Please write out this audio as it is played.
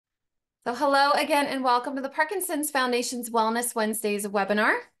So hello again and welcome to the Parkinson's Foundation's Wellness Wednesdays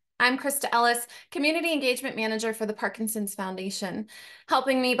webinar. I'm Krista Ellis, Community Engagement Manager for the Parkinson's Foundation.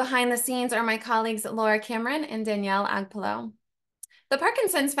 Helping me behind the scenes are my colleagues Laura Cameron and Danielle Agpalo. The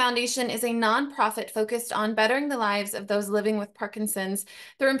Parkinson's Foundation is a nonprofit focused on bettering the lives of those living with Parkinson's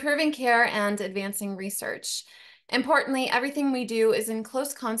through improving care and advancing research. Importantly, everything we do is in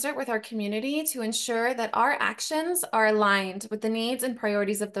close concert with our community to ensure that our actions are aligned with the needs and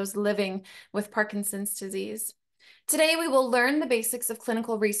priorities of those living with Parkinson's disease. Today, we will learn the basics of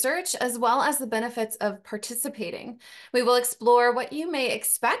clinical research as well as the benefits of participating. We will explore what you may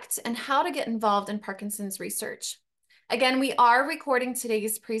expect and how to get involved in Parkinson's research. Again, we are recording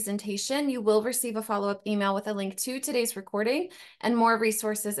today's presentation. You will receive a follow-up email with a link to today's recording and more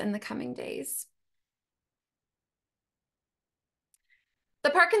resources in the coming days. The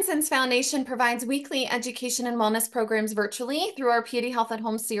Parkinson's Foundation provides weekly education and wellness programs virtually through our Beauty Health at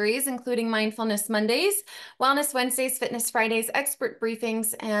Home series, including Mindfulness Mondays, Wellness Wednesdays, Fitness Fridays, expert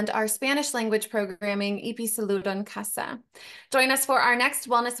briefings, and our Spanish language programming, EP Salud en Casa. Join us for our next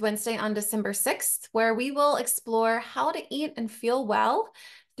Wellness Wednesday on December 6th, where we will explore how to eat and feel well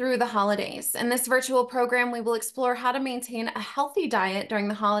through the holidays. In this virtual program, we will explore how to maintain a healthy diet during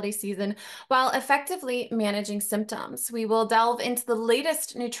the holiday season while effectively managing symptoms. We will delve into the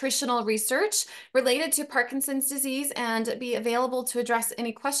latest nutritional research related to Parkinson's disease and be available to address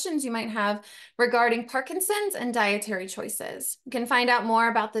any questions you might have regarding Parkinson's and dietary choices. You can find out more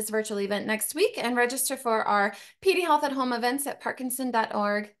about this virtual event next week and register for our PD Health at Home events at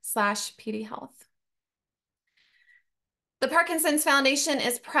parkinson.org/pdhealth. The Parkinson's Foundation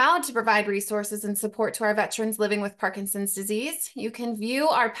is proud to provide resources and support to our veterans living with Parkinson's disease. You can view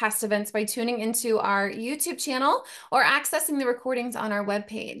our past events by tuning into our YouTube channel or accessing the recordings on our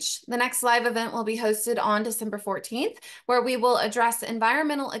webpage. The next live event will be hosted on December 14th, where we will address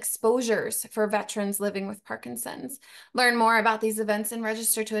environmental exposures for veterans living with Parkinson's. Learn more about these events and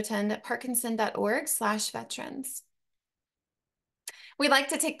register to attend at parkinson.org/veterans. We'd like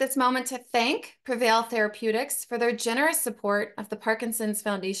to take this moment to thank Prevail Therapeutics for their generous support of the Parkinson's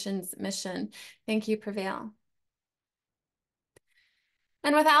Foundation's mission. Thank you, Prevail.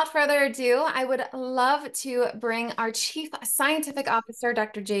 And without further ado, I would love to bring our Chief Scientific Officer,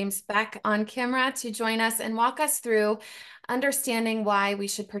 Dr. James Beck, on camera to join us and walk us through understanding why we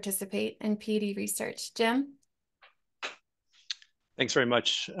should participate in PD research. Jim? Thanks very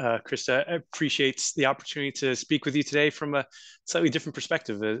much, Krista. I appreciate the opportunity to speak with you today from a slightly different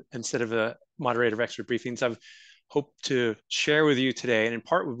perspective. Instead of a moderator of expert briefings, I've hoped to share with you today and in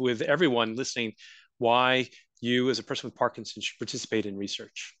part with everyone listening why you as a person with Parkinson's should participate in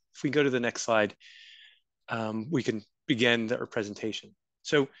research. If we go to the next slide, we can begin our presentation.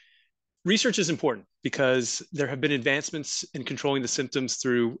 So research is important because there have been advancements in controlling the symptoms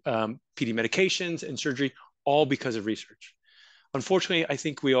through PD medications and surgery, all because of research. Unfortunately, I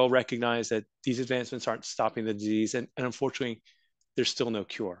think we all recognize that these advancements aren't stopping the disease, and unfortunately, there's still no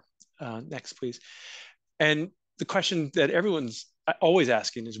cure. Next, please. And the question that everyone's always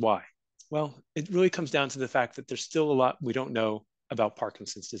asking is why? Well, it really comes down to the fact that there's still a lot we don't know about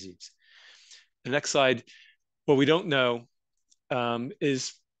Parkinson's disease. The next slide, what we don't know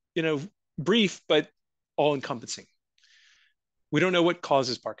is, brief, but all-encompassing. We don't know what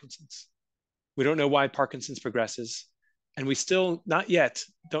causes Parkinson's. We don't know why Parkinson's progresses. And we still not yet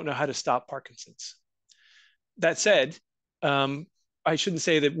don't know how to stop Parkinson's. That said, I shouldn't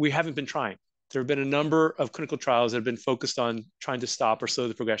say that we haven't been trying. There have been a number of clinical trials that have been focused on trying to stop or slow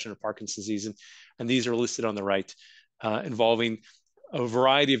the progression of Parkinson's disease. And these are listed on the right, involving a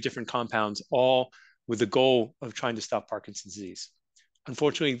variety of different compounds, all with the goal of trying to stop Parkinson's disease.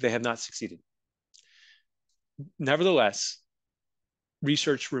 Unfortunately, they have not succeeded. Nevertheless,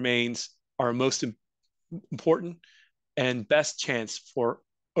 research remains our most important and best chance for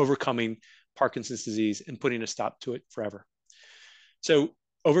overcoming Parkinson's disease and putting a stop to it forever. So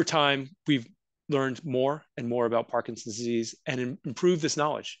over time, we've learned more and more about Parkinson's disease and improved this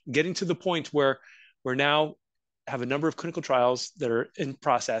knowledge, getting to the point where we're now have a number of clinical trials that are in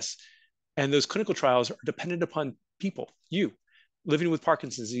process. And those clinical trials are dependent upon people, you, living with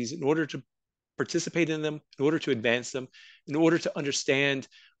Parkinson's disease, in order to participate in them, in order to advance them, in order to understand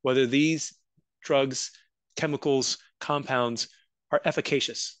whether these drugs, chemicals, compounds are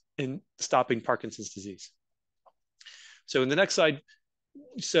efficacious in stopping Parkinson's disease. So in the next slide,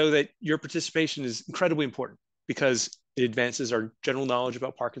 so that your participation is incredibly important because it advances our general knowledge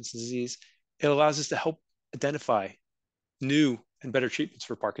about Parkinson's disease. It allows us to help identify new and better treatments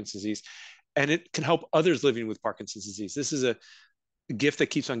for Parkinson's disease, and it can help others living with Parkinson's disease. This is a gift that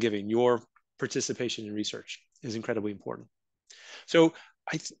keeps on giving. Your participation in research is incredibly important. So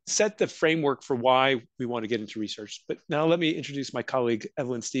I set the framework for why we want to get into research. But now let me introduce my colleague,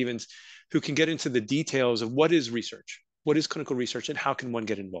 Evelyn Stevens, who can get into the details of what is research, what is clinical research, and how can one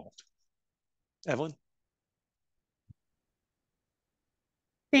get involved. Evelyn?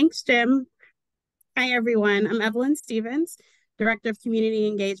 Thanks, Jim. Hi, everyone. I'm Evelyn Stevens, Director of Community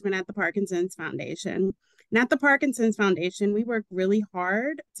Engagement at the Parkinson's Foundation. And at the Parkinson's Foundation, we work really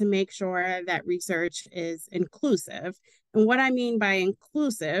hard to make sure that research is inclusive. And what I mean by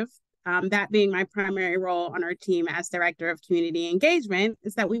inclusive, that being my primary role on our team as Director of Community Engagement,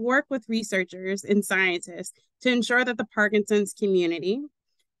 is that we work with researchers and scientists to ensure that the Parkinson's community,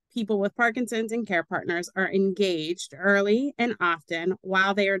 people with Parkinson's and care partners, are engaged early and often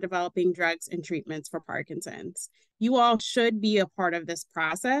while they are developing drugs and treatments for Parkinson's. You all should be a part of this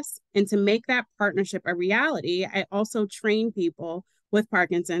process. And to make that partnership a reality, I also train people with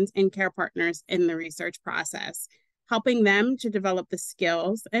Parkinson's and care partners in the research process, helping them to develop the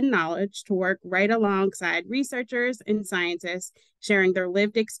skills and knowledge to work right alongside researchers and scientists, sharing their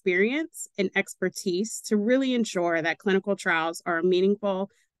lived experience and expertise to really ensure that clinical trials are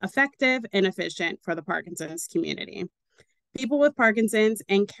meaningful, effective, and efficient for the Parkinson's community. People with Parkinson's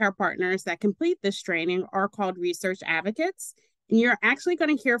and care partners that complete this training are called research advocates. And you're actually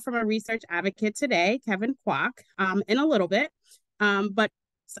going to hear from a research advocate today, Kevin Kwok, in a little bit. But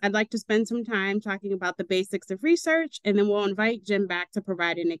I'd like to spend some time talking about the basics of research, and then we'll invite Jim back to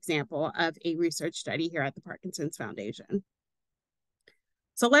provide an example of a research study here at the Parkinson's Foundation.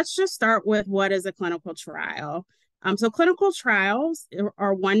 So let's just start with what is a clinical trial. So clinical trials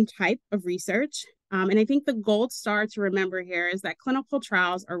are one type of research. And I think the gold star to remember here is that clinical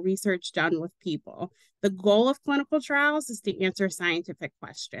trials are research done with people. The goal of clinical trials is to answer scientific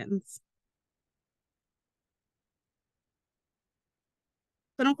questions.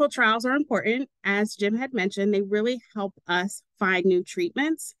 Clinical trials are important. As Jim had mentioned, they really help us find new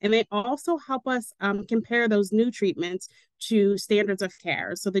treatments, and they also help us compare those new treatments to standards of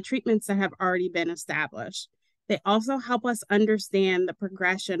care, so the treatments that have already been established. They also help us understand the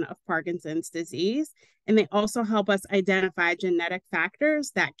progression of Parkinson's disease, and they also help us identify genetic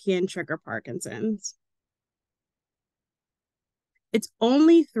factors that can trigger Parkinson's. It's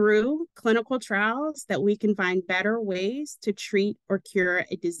only through clinical trials that we can find better ways to treat or cure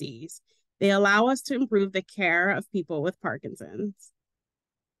a disease. They allow us to improve the care of people with Parkinson's.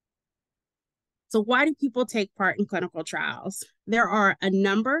 So why do people take part in clinical trials? There are a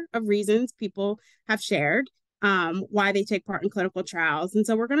number of reasons people have shared why they take part in clinical trials. And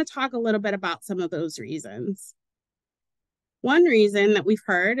so we're going to talk a little bit about some of those reasons. One reason that we've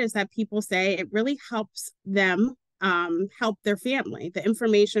heard is that people say it really helps them help their family. The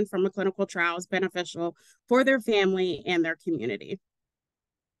information from a clinical trial is beneficial for their family and their community.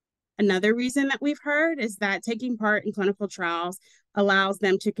 Another reason that we've heard is that taking part in clinical trials allows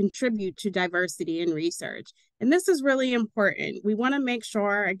them to contribute to diversity in research. And this is really important. We want to make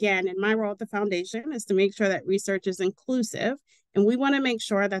sure, again, in my role at the foundation is to make sure that research is inclusive. And we want to make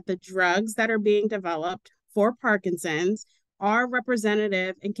sure that the drugs that are being developed for Parkinson's are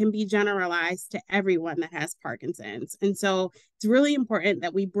representative and can be generalized to everyone that has Parkinson's. And so it's really important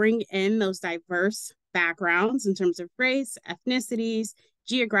that we bring in those diverse backgrounds in terms of race, ethnicities,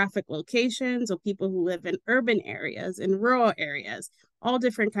 geographic locations, so people who live in urban areas, in rural areas, all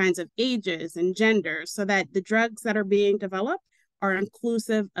different kinds of ages and genders, so that the drugs that are being developed are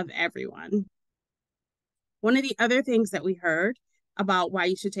inclusive of everyone. One of the other things that we heard about why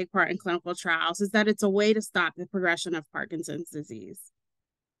you should take part in clinical trials is that it's a way to stop the progression of Parkinson's disease.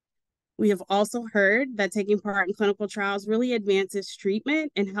 We have also heard that taking part in clinical trials really advances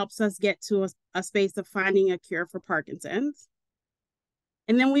treatment and helps us get to a space of finding a cure for Parkinson's.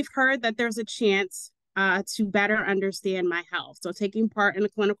 And then we've heard that there's a chance to better understand my health. So taking part in a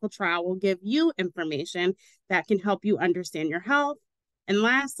clinical trial will give you information that can help you understand your health. And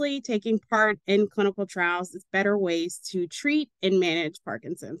lastly, taking part in clinical trials is better ways to treat and manage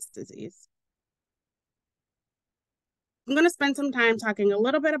Parkinson's disease. I'm going to spend some time talking a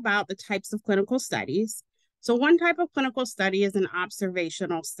little bit about the types of clinical studies. So one type of clinical study is an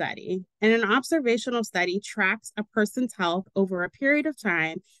observational study. And an observational study tracks a person's health over a period of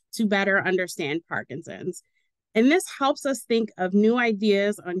time to better understand Parkinson's. And this helps us think of new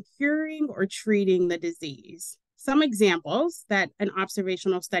ideas on curing or treating the disease. Some examples that an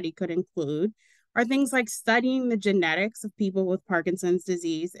observational study could include are things like studying the genetics of people with Parkinson's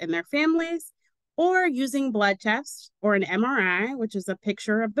disease and their families, or using blood tests or an MRI, which is a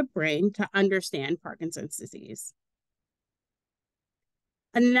picture of the brain, to understand Parkinson's disease.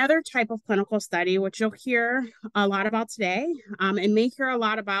 Another type of clinical study, which you'll hear a lot about today, and may hear a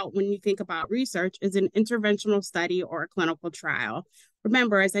lot about when you think about research, is an interventional study or a clinical trial,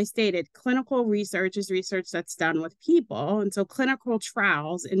 Remember, as I stated, clinical research is research that's done with people. And so clinical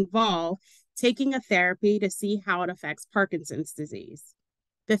trials involve taking a therapy to see how it affects Parkinson's disease.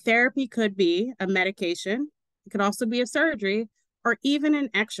 The therapy could be a medication, it could also be a surgery, or even an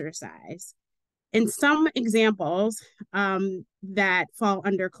exercise. In some examples that fall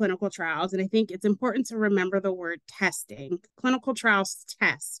under clinical trials, and I think it's important to remember the word testing. Clinical trials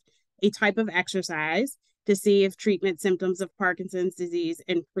test a type of exercise to see if treatment symptoms of Parkinson's disease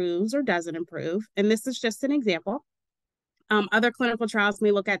improves or doesn't improve. And this is just an example. Other clinical trials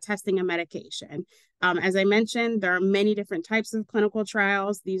may look at testing a medication. As I mentioned, there are many different types of clinical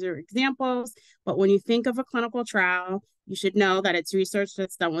trials. These are examples, but when you think of a clinical trial, you should know that it's research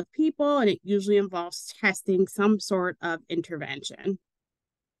that's done with people, and it usually involves testing some sort of intervention.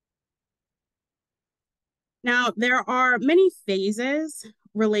 Now, there are many phases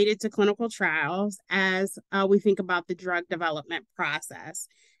related to clinical trials as we think about the drug development process.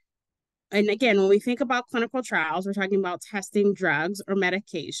 And again, when we think about clinical trials, we're talking about testing drugs or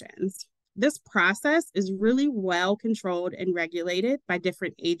medications. This process is really well controlled and regulated by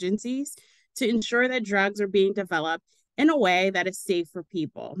different agencies to ensure that drugs are being developed in a way that is safe for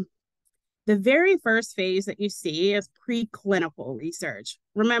people. The very first phase that you see is preclinical research.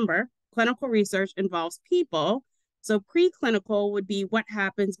 Remember, clinical research involves people, so preclinical would be what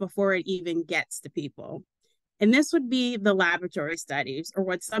happens before it even gets to people. And this would be the laboratory studies, or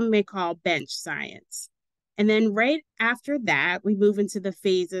what some may call bench science. And then right after that, we move into the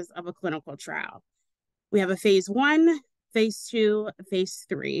phases of a clinical trial. We have a phase 1, phase 2, phase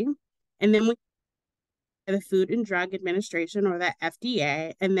 3, and then we have the Food and Drug Administration, or the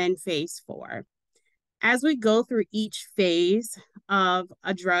FDA, and then phase 4. As we go through each phase of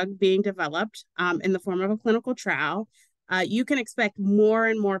a drug being developed in the form of a clinical trial, you can expect more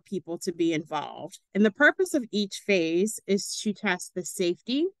and more people to be involved. And the purpose of each phase is to test the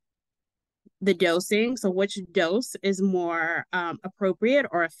safety, the dosing, so which dose is more appropriate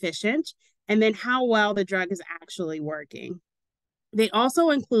or efficient, and then how well the drug is actually working. They also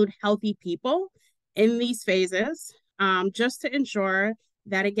include healthy people in these phases, just to ensure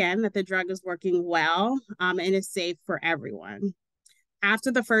that, again, that the drug is working well and is safe for everyone.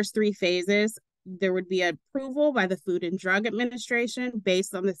 After the first 3 phases, there would be approval by the Food and Drug Administration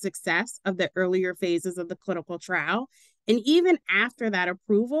based on the success of the earlier phases of the clinical trial. And even after that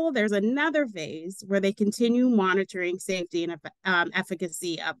approval, there's another phase where they continue monitoring safety and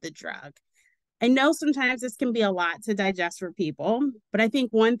efficacy of the drug. I know sometimes this can be a lot to digest for people, but I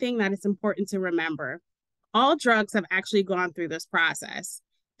think one thing that is important to remember, all drugs have actually gone through this process.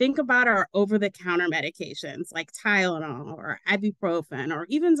 Think about our over-the-counter medications like Tylenol or ibuprofen, or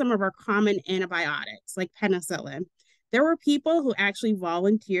even some of our common antibiotics like penicillin. There were people who actually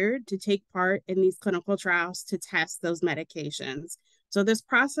volunteered to take part in these clinical trials to test those medications. So this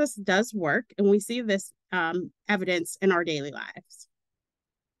process does work, and we see this evidence in our daily lives.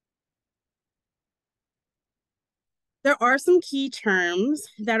 There are some key terms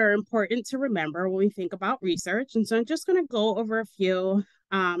that are important to remember when we think about research. And so I'm just going to go over a few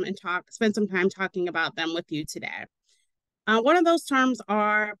and spend some time talking about them with you today. One of those terms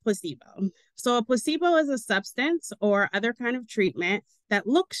are placebo. So a placebo is a substance or other kind of treatment that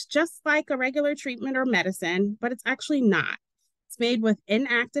looks just like a regular treatment or medicine, but it's actually not. It's made with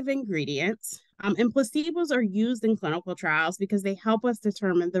inactive ingredients. And placebos are used in clinical trials because they help us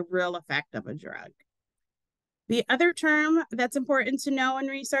determine the real effect of a drug. The other term that's important to know in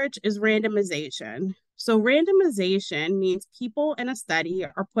research is randomization. So randomization means people in a study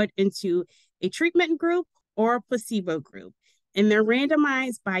are put into a treatment group or a placebo group, and they're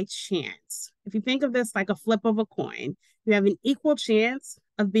randomized by chance. If you think of this like a flip of a coin, you have an equal chance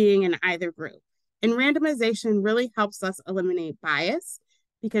of being in either group. And randomization really helps us eliminate bias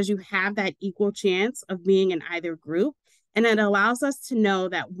because you have that equal chance of being in either group. And it allows us to know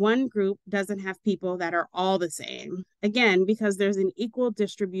that one group doesn't have people that are all the same. Again, because there's an equal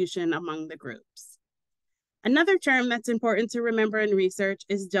distribution among the groups. Another term that's important to remember in research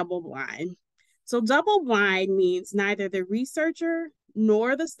is double blind. So double blind means neither the researcher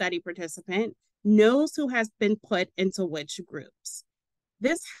nor the study participant knows who has been put into which groups.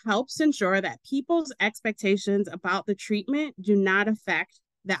 This helps ensure that people's expectations about the treatment do not affect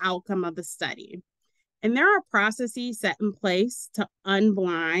the outcome of the study. And there are processes set in place to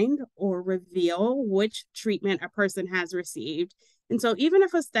unblind or reveal which treatment a person has received. And so even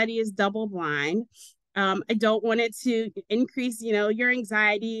if a study is double blind, I don't want it to increase, your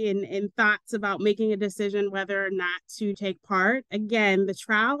anxiety and thoughts about making a decision whether or not to take part. Again, the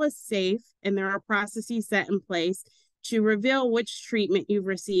trial is safe, and there are processes set in place to reveal which treatment you've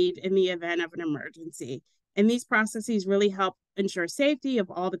received in the event of an emergency. And these processes really help ensure safety of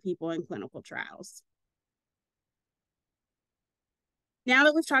all the people in clinical trials. Now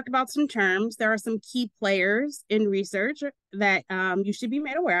that we've talked about some terms, there are some key players in research that you should be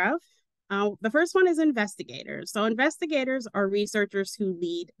made aware of. The first one is investigators. So investigators are researchers who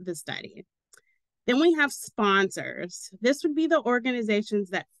lead the study. Then we have sponsors. This would be the organizations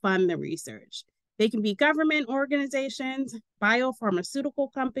that fund the research. They can be government organizations,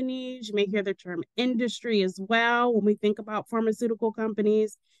 biopharmaceutical companies. You may hear the term industry as well when we think about pharmaceutical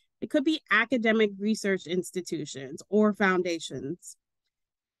companies. It could be academic research institutions or foundations.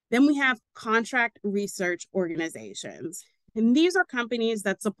 Then we have contract research organizations. And these are companies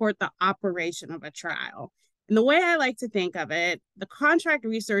that support the operation of a trial. And the way I like to think of it, the contract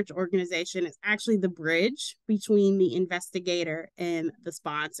research organization is actually the bridge between the investigator and the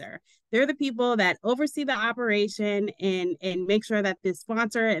sponsor. They're the people that oversee the operation and make sure that the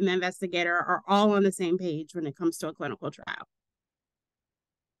sponsor and the investigator are all on the same page when it comes to a clinical trial.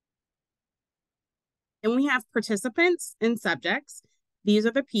 And we have participants and subjects. These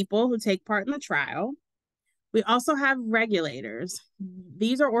are the people who take part in the trial. We also have regulators.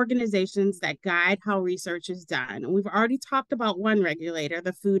 These are organizations that guide how research is done. And we've already talked about one regulator,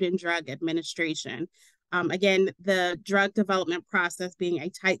 the Food and Drug Administration. Again, the drug development process being a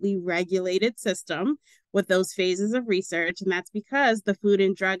tightly regulated system with those phases of research. And that's because the Food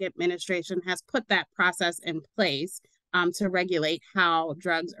and Drug Administration has put that process in place to regulate how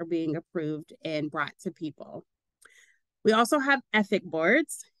drugs are being approved and brought to people. We also have ethic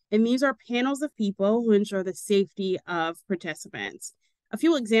boards, and these are panels of people who ensure the safety of participants. A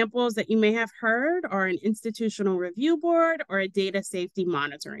few examples that you may have heard are an institutional review board or a data safety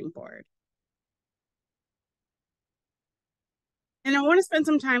monitoring board. And I want to spend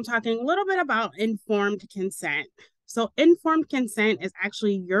some time talking a little bit about informed consent. So informed consent is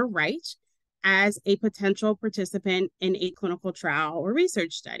actually your right as a potential participant in a clinical trial or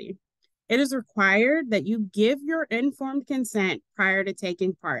research study. It is required that you give your informed consent prior to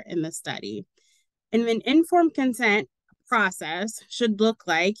taking part in the study. And an informed consent process should look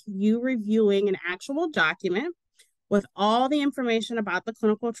like you reviewing an actual document with all the information about the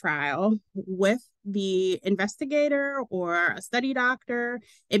clinical trial with the investigator or a study doctor.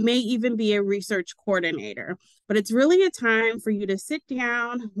 It may even be a research coordinator, but it's really a time for you to sit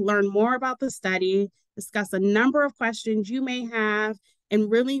down, learn more about the study, discuss a number of questions you may have, and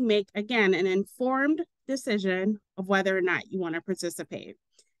really make, again, an informed decision of whether or not you want to participate.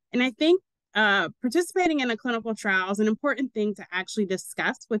 And I think participating in a clinical trial is an important thing to actually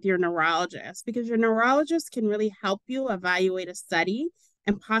discuss with your neurologist, because your neurologist can really help you evaluate a study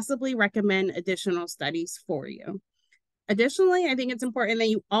and possibly recommend additional studies for you. Additionally, I think it's important that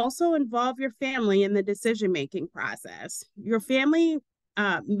you also involve your family in the decision-making process. Your family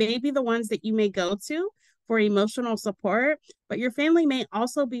may be the ones that you may go to for emotional support, but your family may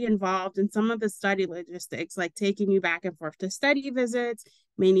also be involved in some of the study logistics, like taking you back and forth to study visits,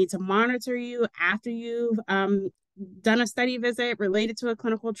 may need to monitor you after you've done a study visit related to a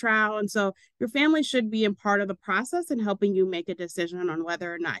clinical trial. And so your family should be a part of the process in helping you make a decision on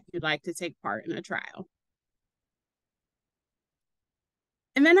whether or not you'd like to take part in a trial.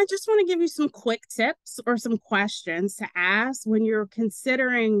 And then I just want to give you some quick tips or some questions to ask when you're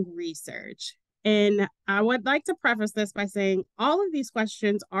considering research. And I would like to preface this by saying all of these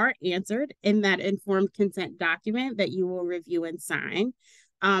questions are answered in that informed consent document that you will review and sign.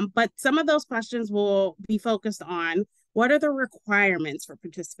 But some of those questions will be focused on what are the requirements for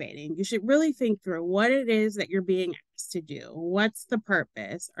participating. You should really think through what it is that you're being asked to do. What's the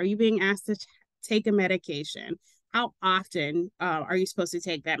purpose? Are you being asked to take a medication? How often are you supposed to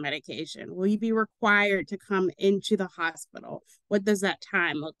take that medication? Will you be required to come into the hospital? What does that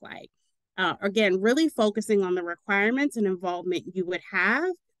time look like? Again, really focusing on the requirements and involvement you would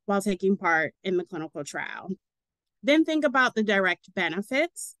have while taking part in the clinical trial. Then think about the direct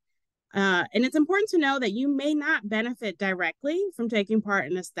benefits. And it's important to know that you may not benefit directly from taking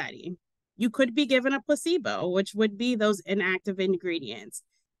part in a study. You could be given a placebo, which would be those inactive ingredients.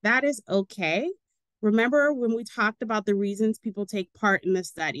 That is okay. Remember when we talked about the reasons people take part in the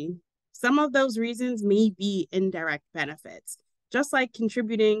study? Some of those reasons may be indirect benefits, just like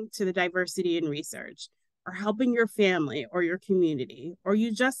contributing to the diversity in research, or helping your family or your community, or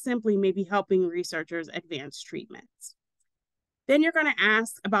you just simply may be helping researchers advance treatments. Then you're going to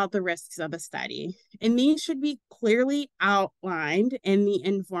ask about the risks of a study, and these should be clearly outlined in the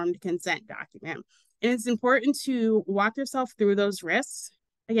informed consent document. And it's important to walk yourself through those risks.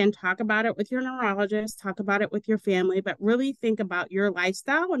 Again, talk about it with your neurologist, talk about it with your family, but really think about your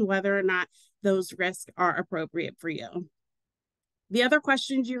lifestyle and whether or not those risks are appropriate for you. The other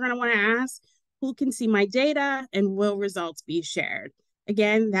questions you're going to want to ask who can see my data, and will results be shared?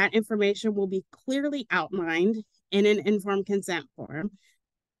 Again, that information will be clearly outlined in an informed consent form.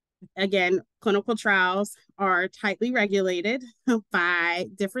 Again, clinical trials are tightly regulated by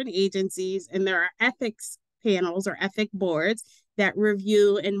different agencies, and there are ethics panels or ethic boards that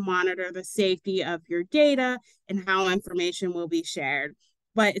review and monitor the safety of your data and how information will be shared.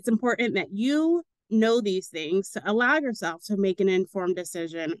 But it's important that you know these things to allow yourself to make an informed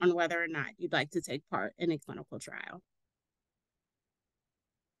decision on whether or not you'd like to take part in a clinical trial.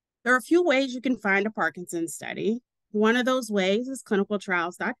 There are a few ways you can find a Parkinson's study. One of those ways is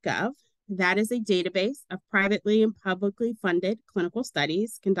clinicaltrials.gov. That is a database of privately and publicly funded clinical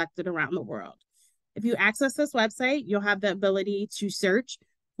studies conducted around the world. If you access this website, you'll have the ability to search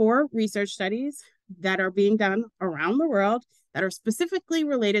for research studies that are being done around the world that are specifically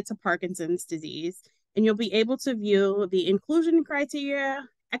related to Parkinson's disease. And you'll be able to view the inclusion criteria,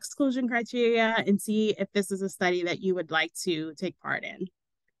 exclusion criteria, and see if this is a study that you would like to take part in.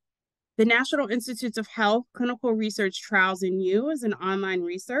 The National Institutes of Health Clinical Research Trials in You is an online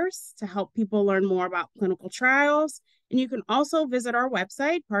resource to help people learn more about clinical trials. And you can also visit our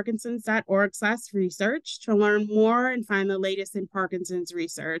website, parkinsons.org/research, to learn more and find the latest in Parkinson's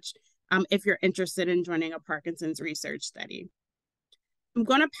research if you're interested in joining a Parkinson's research study. I'm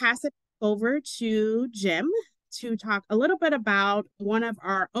going to pass it over to Jim to talk a little bit about one of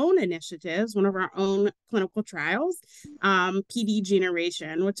our own initiatives, one of our own clinical trials, PD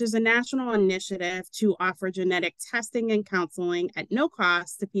Generation, which is a national initiative to offer genetic testing and counseling at no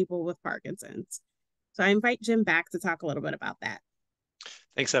cost to people with Parkinson's. So I invite Jim back to talk a little bit about that.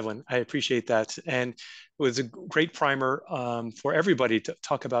 Thanks, Evelyn. I appreciate that. And it was a great primer for everybody to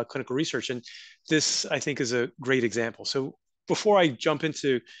talk about clinical research. And this, I think, is a great example. So before I jump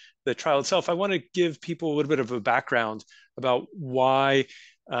into the trial itself, I want to give people a little bit of a background about why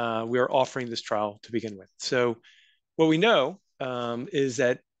we are offering this trial to begin with. So what we know is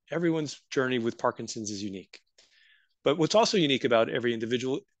that everyone's journey with Parkinson's is unique. But what's also unique about every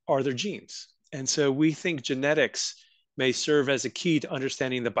individual are their genes. And so we think genetics may serve as a key to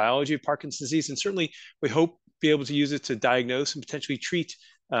understanding the biology of Parkinson's disease. And certainly we hope be able to use it to diagnose and potentially treat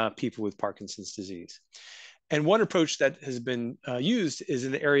people with Parkinson's disease. And one approach that has been used is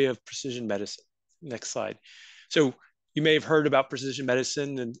in the area of precision medicine. Next slide. So you may have heard about precision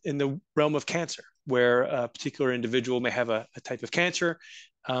medicine in the realm of cancer, where a particular individual may have a type of cancer.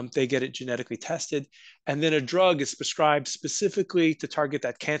 They get it genetically tested, and then a drug is prescribed specifically to target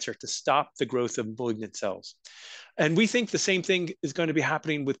that cancer, to stop the growth of malignant cells. And we think the same thing is going to be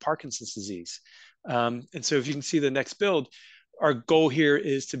happening with Parkinson's disease. And so if you can see the next build, our goal here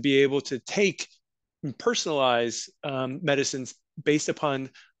is to be able to take personalize medicines based upon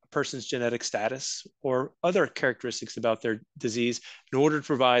a person's genetic status or other characteristics about their disease in order to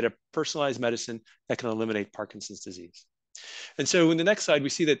provide a personalized medicine that can eliminate Parkinson's disease. And so in the next slide, we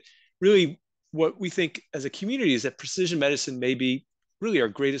see that really what we think as a community is that precision medicine may be really our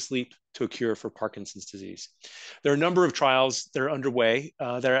greatest leap to a cure for Parkinson's disease. There are a number of trials that are underway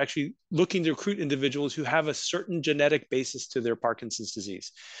that are actually looking to recruit individuals who have a certain genetic basis to their Parkinson's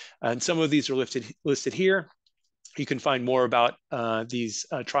disease. And some of these are listed here. You can find more about these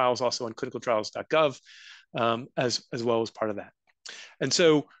trials also on clinicaltrials.gov as well as part of that. And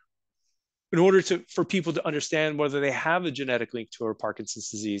so in order for people to understand whether they have a genetic link to a Parkinson's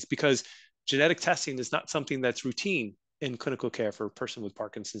disease, because genetic testing is not something that's routine in clinical care for a person with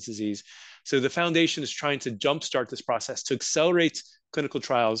Parkinson's disease. So the foundation is trying to jumpstart this process to accelerate clinical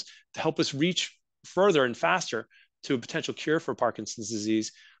trials to help us reach further and faster to a potential cure for Parkinson's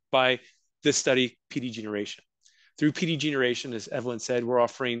disease by this study, PD Generation. Through PD Generation, as Evelyn said, we're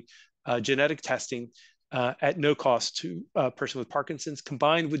offering genetic testing at no cost to a person with Parkinson's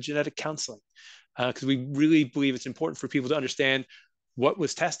combined with genetic counseling, because we really believe it's important for people to understand what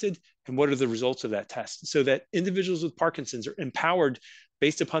was tested and what are the results of that test, so that individuals with Parkinson's are empowered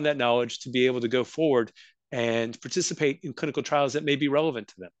based upon that knowledge to be able to go forward and participate in clinical trials that may be relevant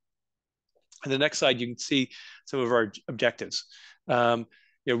to them. On the next slide, you can see some of our objectives.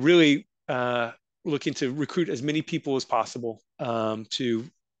 Really looking to recruit as many people as possible to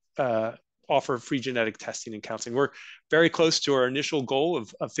offer free genetic testing and counseling. We're very close to our initial goal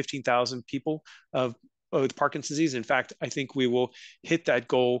of 15,000 people with Parkinson's disease. In fact, I think we will hit that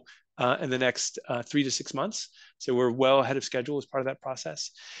goal in the next 3 to 6 months. So we're well ahead of schedule as part of that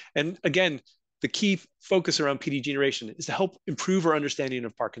process. And again, the key focus around PD Generation is to help improve our understanding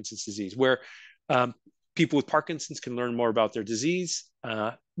of Parkinson's disease, where people with Parkinson's can learn more about their disease.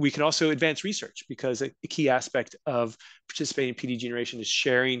 We can also advance research, because a key aspect of participating in PD Generation is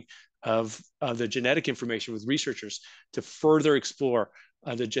sharing of the genetic information with researchers to further explore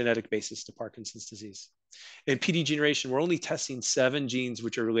the genetic basis to Parkinson's disease. In PD generation, we're only testing 7 genes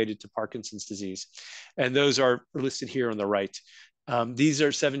which are related to Parkinson's disease. And those are listed here on the right. These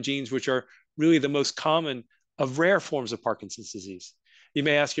are 7 genes which are really the most common of rare forms of Parkinson's disease. You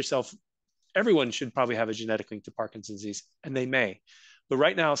may ask yourself, everyone should probably have a genetic link to Parkinson's disease, and they may. But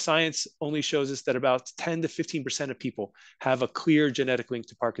right now, science only shows us that about 10 to 15% of people have a clear genetic link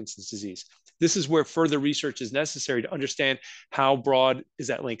to Parkinson's disease. This is where further research is necessary to understand how broad is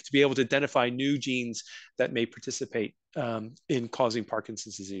that link, to be able to identify new genes that may participate in causing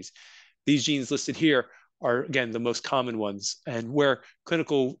Parkinson's disease. These genes listed here are, again, the most common ones, and where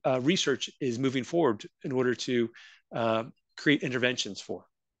clinical research is moving forward in order to create interventions for.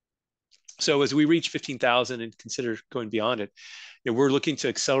 So as we reach 15,000 and consider going beyond it, we're looking to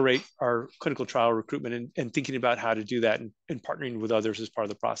accelerate our clinical trial recruitment and thinking about how to do that and partnering with others as part of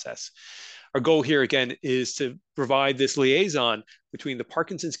the process. Our goal here, again, is to provide this liaison between the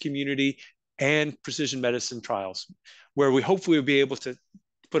Parkinson's community and precision medicine trials, where we hopefully will be able to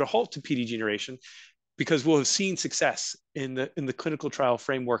put a halt to PD generation, because we'll have seen success in the clinical trial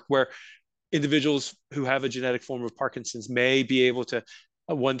framework, where individuals who have a genetic form of Parkinson's may be able to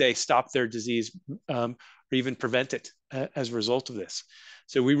one day stop their disease or even prevent it as a result of this.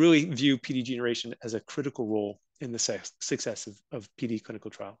 So we really view PD generation as a critical role in the success of PD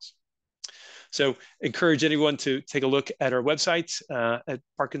clinical trials. So encourage anyone to take a look at our website at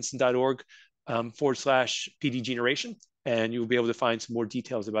parkinson.org/PD generation, and you'll be able to find some more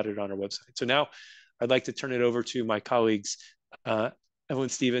details about it on our website. So now I'd like to turn it over to my colleagues, Evelyn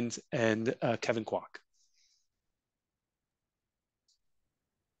Stevens and Kevin Kwok.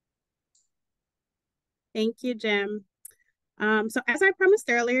 Thank you, Jim. So as I promised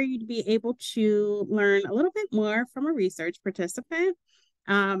earlier, you'd be able to learn a little bit more from a research participant.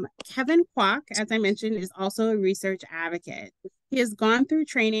 Kevin Kwok, as I mentioned, is also a research advocate. He has gone through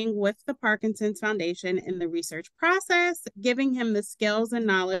training with the Parkinson's Foundation in the research process, giving him the skills and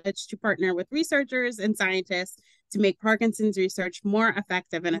knowledge to partner with researchers and scientists to make Parkinson's research more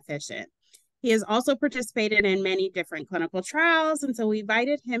effective and efficient. He has also participated in many different clinical trials, and so we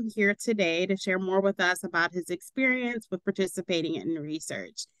invited him here today to share more with us about his experience with participating in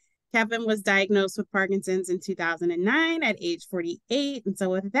research. Kevin was diagnosed with Parkinson's in 2009 at age 48, and so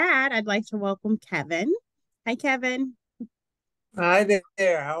with that, I'd like to welcome Kevin. Hi, Kevin. Hi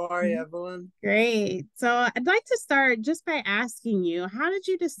there. How are you, Evelyn? Great. So I'd like to start just by asking you, how did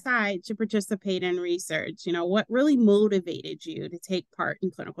you decide to participate in research? What really motivated you to take part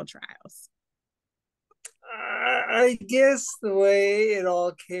in clinical trials? I guess the way it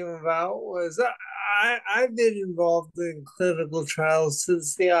all came about was I've been involved in clinical trials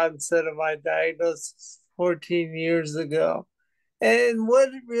since the onset of my diagnosis 14 years ago. And what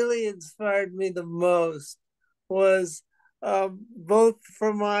really inspired me the most was both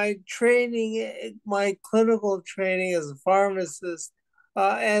from my training, my clinical training as a pharmacist,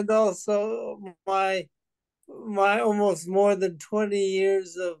 and also my almost more than 20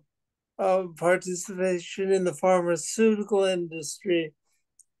 years of participation in the pharmaceutical industry,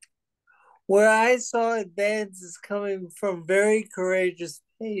 where I saw advances coming from very courageous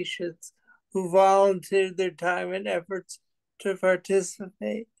patients who volunteered their time and efforts to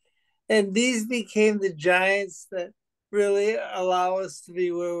participate. And these became the giants that really allow us to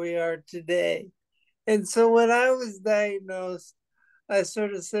be where we are today. And so when I was diagnosed, I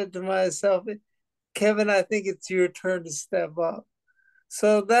sort of said to myself, Kevin, I think it's your turn to step up.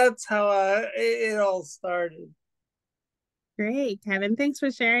 So that's how it all started. Great, Kevin. Thanks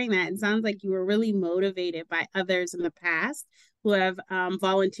for sharing that. It sounds like you were really motivated by others in the past who have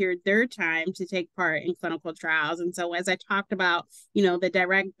volunteered their time to take part in clinical trials. And so as I talked about, the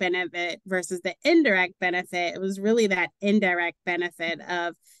direct benefit versus the indirect benefit, it was really that indirect benefit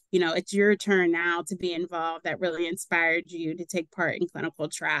of, it's your turn now to be involved that really inspired you to take part in clinical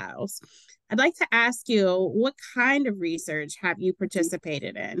trials. I'd like to ask you, what kind of research have you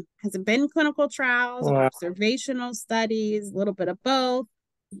participated in? Has it been clinical trials, observational studies, a little bit of both?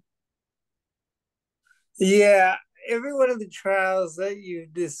 Yeah, every one of the trials that you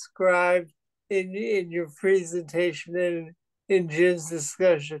described in your presentation and in Jim's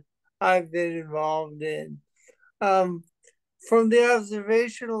discussion, I've been involved in. From the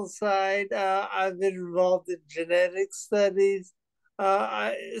observational side, I've been involved in genetic studies,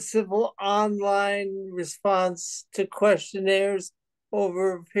 simple online response to questionnaires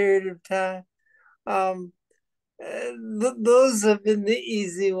over a period of time. Those have been the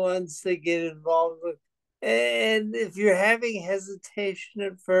easy ones to get involved with. And if you're having hesitation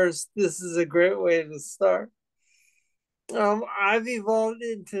at first, this is a great way to start. I've evolved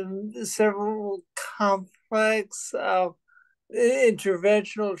into several complex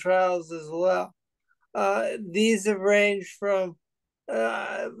interventional trials as well. These have ranged from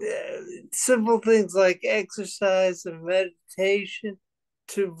simple things like exercise and meditation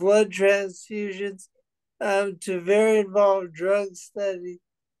to blood transfusions to very involved drug studies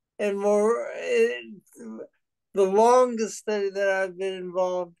and more. The longest study that I've been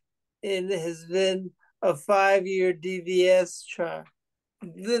involved in has been a 5-year DVS trial.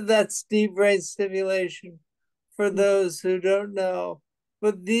 That's deep brain stimulation for those who don't know.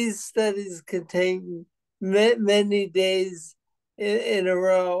 But these studies can take many days in a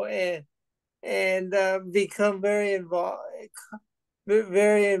row and become very involved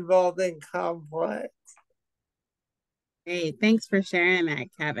and complex. Great. Thanks for sharing that,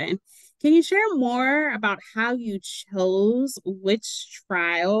 Kevin. Can you share more about how you chose which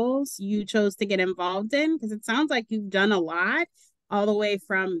trials you chose to get involved in? Because it sounds like you've done a lot, all the way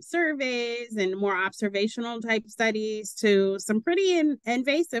from surveys and more observational type studies to some pretty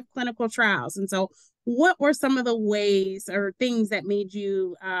invasive clinical trials. And so, what were some of the ways or things that made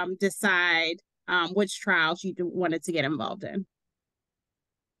you decide which trials you wanted to get involved in?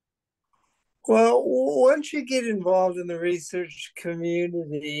 Well, once you get involved in the research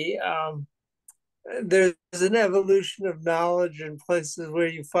community, there's an evolution of knowledge in places where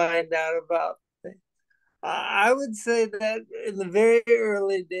you find out about things. I would say that in the very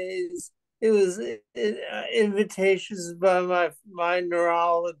early days, it was invitations by my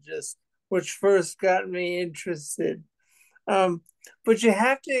neurologist, which first got me interested. But you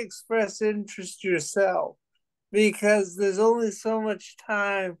have to express interest yourself because there's only so much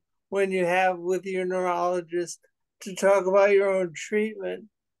time when you have with your neurologist to talk about your own treatment.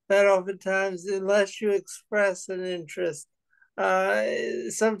 That oftentimes, unless you express an interest,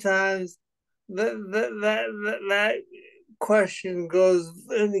 sometimes that question goes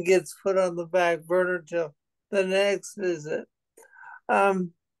and it gets put on the back burner till the next visit.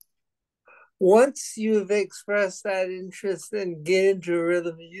 Once you've expressed that interest and get into a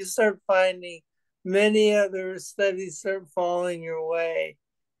rhythm, you start finding many other studies start falling your way.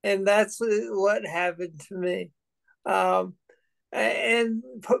 And that's what happened to me. And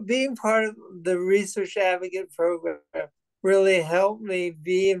being part of the research advocate program really helped me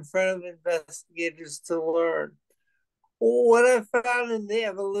be in front of investigators to learn. What I found in the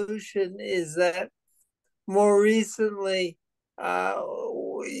evolution is that more recently,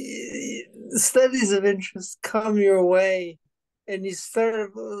 studies of interest come your way, and you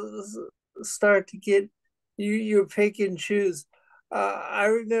start to get you pick and choose. I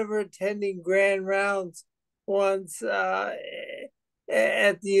remember attending grand rounds once at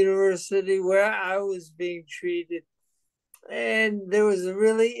the university where I was being treated, and there was a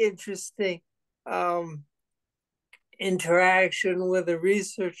really interesting interaction with a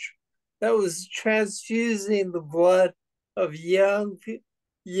researcher that was transfusing the blood of young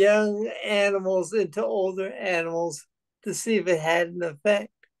animals into older animals to see if it had an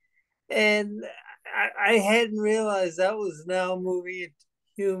effect. And I hadn't realized that was now moving into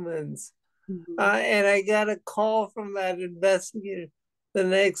humans. Mm-hmm. And I got a call from that investigator the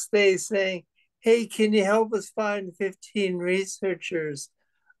next day saying, "Hey, can you help us find 15 researchers?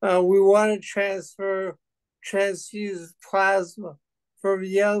 We want to transfuse plasma from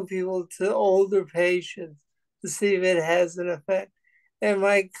young people to older patients to see if it has an effect." And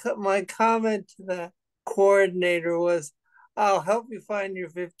my comment to that coordinator was, "I'll help you find your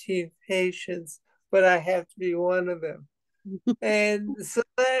 15 patients, but I have to be one of them." And so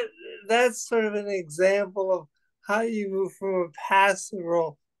that's sort of an example of how you move from a passive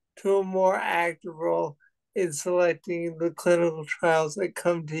role to a more active role in selecting the clinical trials that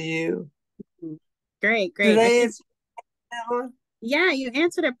come to you. Great. Did I answer that one? Yeah, you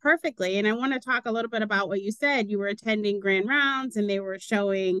answered it perfectly. And I want to talk a little bit about what you said. You were attending grand rounds and they were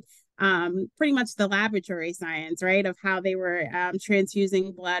showing pretty much the laboratory science, right, of how they were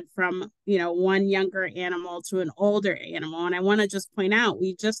transfusing blood from, one younger animal to an older animal. And I want to just point out,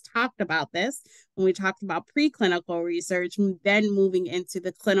 we just talked about this when we talked about preclinical research, then moving into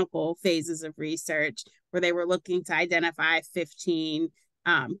the clinical phases of research where they were looking to identify 15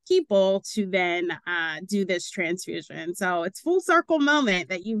 people to then do this transfusion. So it's full circle moment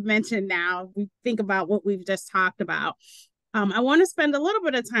that you've mentioned now. We think about what we've just talked about. I want to spend a little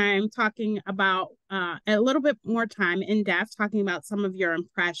bit of time talking about a little bit more time in depth, talking about some of your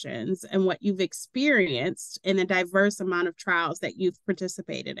impressions and what you've experienced in a diverse amount of trials that you've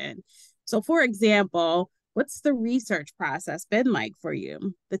participated in. So for example, what's the research process been like for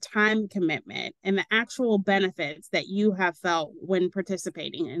you, the time commitment, and the actual benefits that you have felt when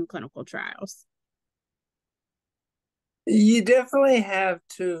participating in clinical trials? You definitely have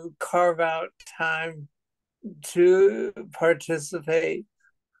to carve out time to participate.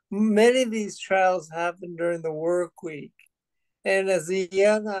 Many of these trials happen during the work week. And as a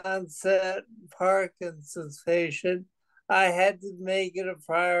young onset Parkinson's patient, I had to make it a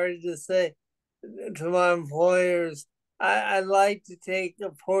priority to say to my employers, I'd like to take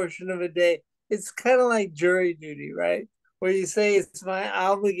a portion of a day. It's kind of like jury duty, right? Where you say it's my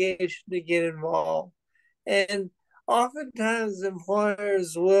obligation to get involved. And oftentimes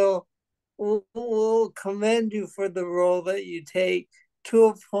employers will commend you for the role that you take to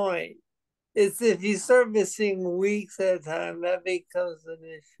a point. It's if you start missing weeks at a time, that becomes an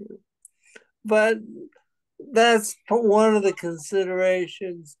issue. But that's one of the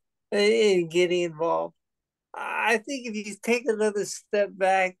considerations in getting involved. I think if you take another step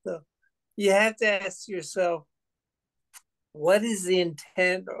back, though, you have to ask yourself, what is the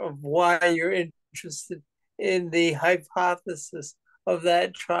intent of why you're interested in the hypothesis of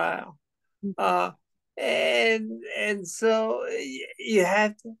that trial? Uh, and so you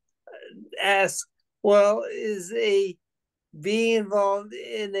have to ask, well, is being involved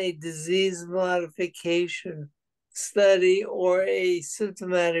in a disease modification study or a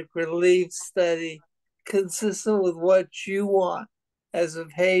symptomatic relief study consistent with what you want as a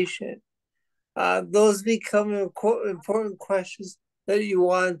patient? Those become important questions that you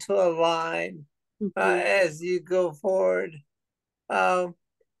want to align as you go forward.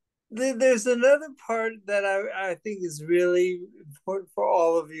 There's another part that I think is really important for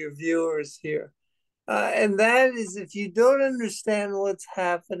all of your viewers here. And that is if you don't understand what's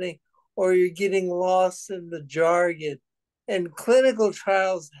happening or you're getting lost in the jargon, and clinical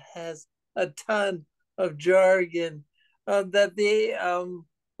trials has a ton of jargon that the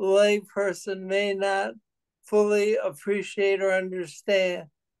layperson may not fully appreciate or understand.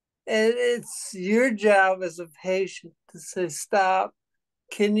 And it's your job as a patient to say, stop,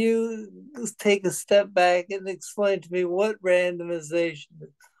 can you take a step back and explain to me what randomization is,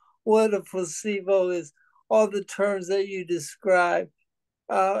 what a placebo is, all the terms that you describe?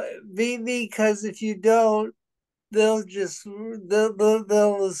 Because if you don't, they'll assume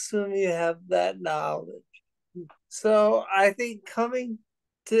you have that knowledge. So I think coming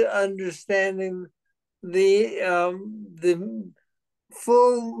to understanding the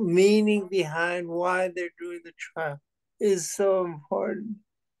full meaning behind why they're doing the trial is so important.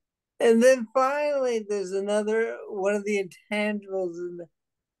 And then finally, there's another one of the intangibles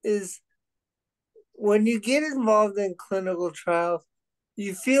is when you get involved in clinical trials,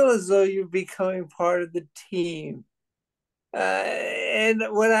 you feel as though you're becoming part of the team. And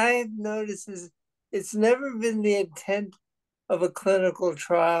what I have noticed is it's never been the intent of a clinical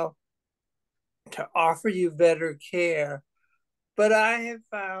trial to offer you better care. But I have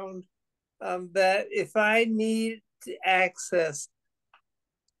found that if I need access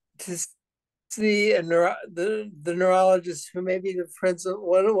to see the neurologist who may be the principal,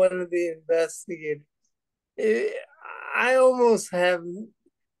 one of the investigators, I almost have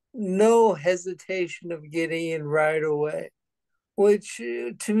no hesitation of getting in right away, which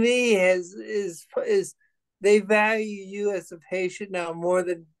to me is they value you as a patient now more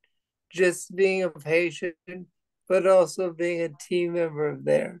than just being a patient, but also being a team member of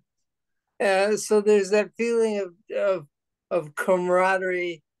theirs. So there's that feeling of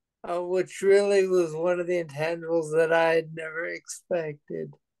camaraderie, which really was one of the intangibles that I had never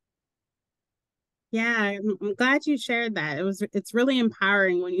expected. Yeah, I'm glad you shared that. It's really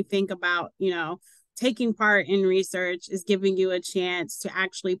empowering when you think about, taking part in research is giving you a chance to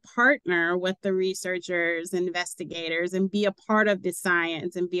actually partner with the researchers, investigators, and be a part of the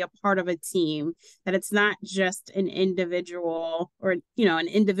science and be a part of a team, that it's not just an individual or, an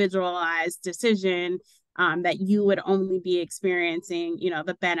individualized decision, that you would only be experiencing,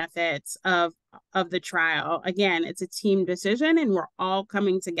 the benefits of the trial. Again, it's a team decision, and we're all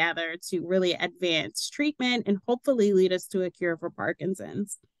coming together to really advance treatment and hopefully lead us to a cure for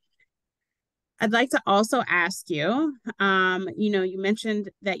Parkinson's. I'd like to also ask you, you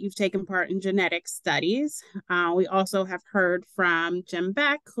mentioned that you've taken part in genetic studies. We also have heard from Jim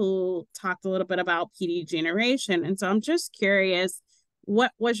Beck, who talked a little bit about PD generation. And so I'm just curious,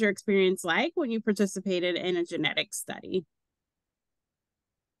 what was your experience like when you participated in a genetic study?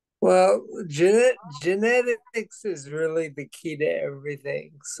 Well, genetics is really the key to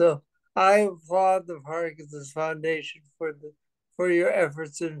everything. So I applaud the Parkinson's Foundation for your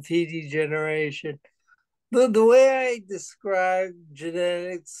efforts in PD generation. The way I describe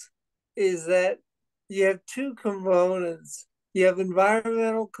genetics is that you have two components. You have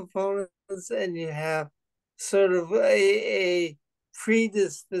environmental components and you have sort of a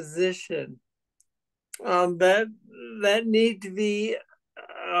predisposition that need to be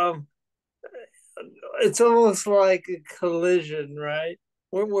it's almost like a collision, right?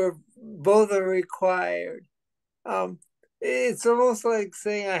 Where both are required. Um, it's almost like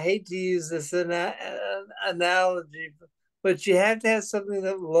saying, I hate to use this analogy, but you have to have something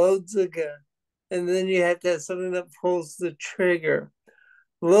that loads a gun, and then you have to have something that pulls the trigger.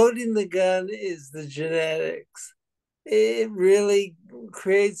 Loading the gun is the genetics. It really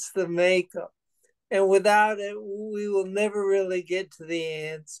creates the makeup. And without it, we will never really get to the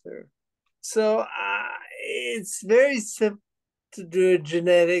answer. So it's very simple to do a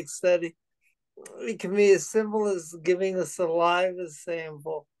genetic study. It can be as simple as giving a saliva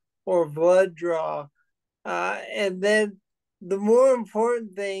sample or blood draw. And then the more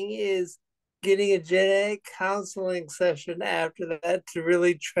important thing is getting a genetic counseling session after that to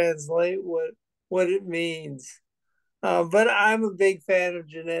really translate what it means. But I'm a big fan of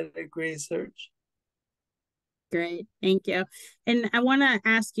genetic research. Great. Thank you. And I want to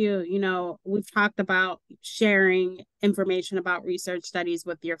ask you, we've talked about sharing information about research studies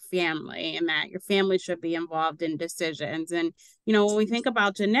with your family and that your family should be involved in decisions. And, when we think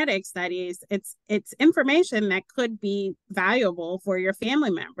about genetic studies, it's information that could be valuable for your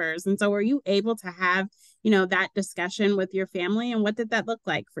family members. And so were you able to have, that discussion with your family, and what did that look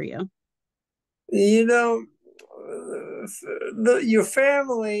like for you? You know, your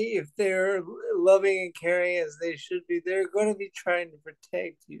family, if they're loving and caring as they should be, they're going to be trying to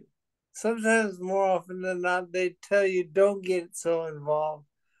protect you. Sometimes, more often than not, they tell you don't get so involved.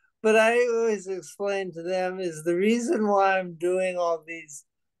 But I always explain to them is the reason why I'm doing all these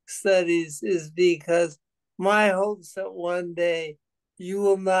studies is because my hopes that one day you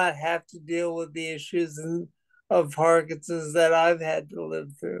will not have to deal with the issues of Parkinson's that I've had to live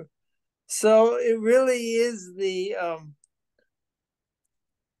through. So it really is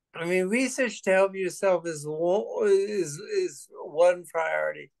research to help yourself is one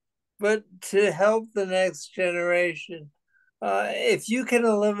priority, but to help the next generation, if you can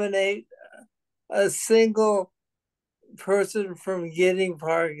eliminate a single person from getting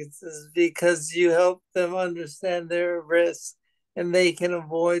Parkinson's because you help them understand their risks and they can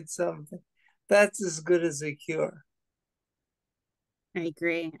avoid something, that's as good as a cure. I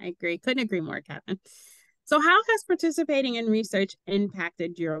agree. Couldn't agree more, Kevin. So how has participating in research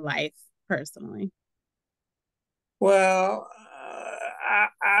impacted your life personally? Well,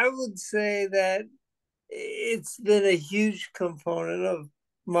 I would say that it's been a huge component of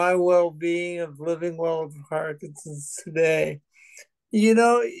my well-being, of living well with Parkinson's today.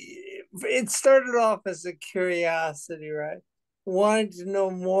 It started off as a curiosity, right? Wanting to know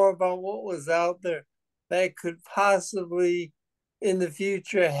more about what was out there that could possibly in the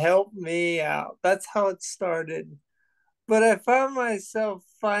future help me out. That's how it started. But I found myself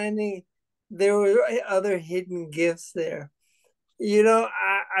finding there were other hidden gifts there.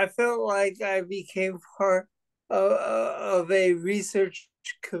 I felt like I became part of a research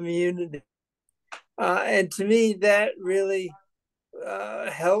community. And to me, that really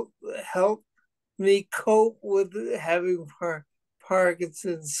helped me cope with having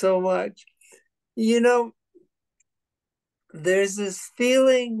Parkinson's so much. You know, there's this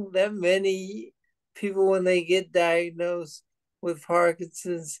feeling that many people, when they get diagnosed with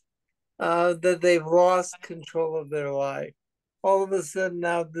Parkinson's, that they've lost control of their life. All of a sudden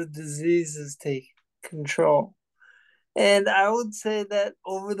now the disease is taking control. And I would say that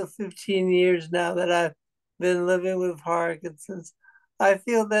over the 15 years now that I've been living with Parkinson's, I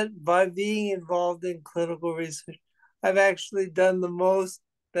feel that by being involved in clinical research, I've actually done the most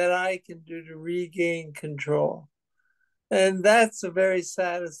that I can do to regain control. And that's a very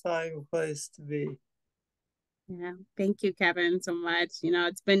satisfying place to be. Yeah, thank you, Kevin, so much.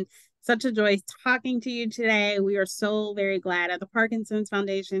 It's been such a joy talking to you today. We are so very glad at the Parkinson's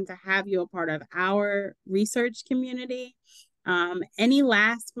Foundation to have you a part of our research community. Any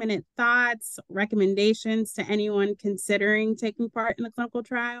last minute thoughts, recommendations to anyone considering taking part in the clinical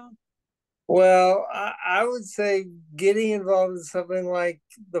trial? Well, I would say getting involved in something like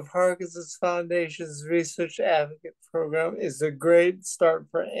the Parkinson's Foundation's Research Advocate Program is a great start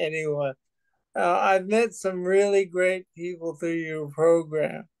for anyone. I've met some really great people through your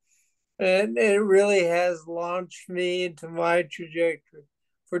program, and it really has launched me into my trajectory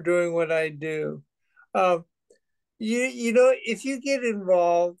for doing what I do. Um, if you get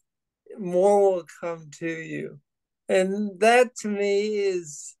involved, more will come to you, and that to me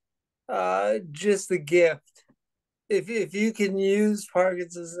is just a gift. If you can use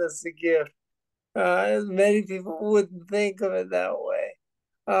Parkinson's as a gift, many people wouldn't think of it that way.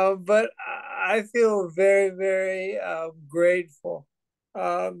 But I feel very, very grateful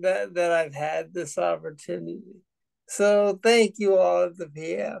that I've had this opportunity. So thank you all at the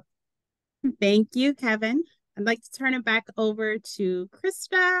PF. Thank you, Kevin. I'd like to turn it back over to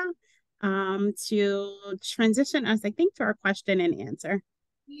Krista to transition us, I think, to our question and answer.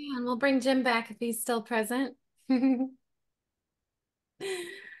 Yeah, and we'll bring Jim back if he's still present. Kevin,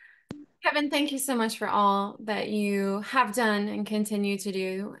 thank you so much for all that you have done and continue to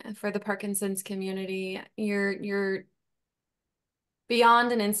do for the Parkinson's community. You're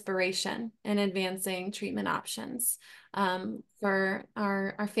beyond an inspiration in advancing treatment options for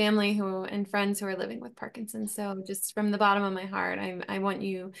our family and friends who are living with Parkinson's. So just from the bottom of my heart, I want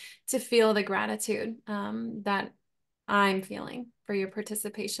you to feel the gratitude that I'm feeling for your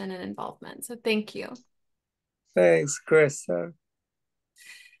participation and involvement. So thank you. Thanks, Krista.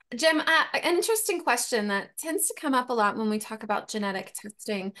 Jim, an interesting question that tends to come up a lot when we talk about genetic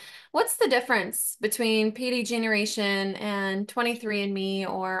testing. What's the difference between PD generation and 23andMe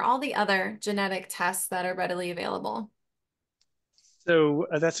or all the other genetic tests that are readily available? So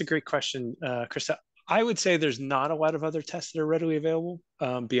that's a great question, Krista. I would say there's not a lot of other tests that are readily available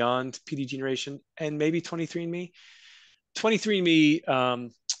beyond PD generation and maybe 23andMe. 23andMe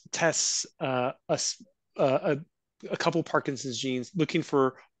tests a couple Parkinson's genes looking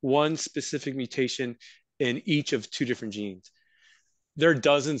for one specific mutation in each of two different genes. There are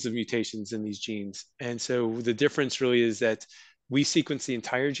dozens of mutations in these genes. And so the difference really is that we sequence the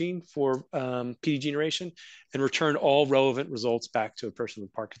entire gene for PD generation and return all relevant results back to a person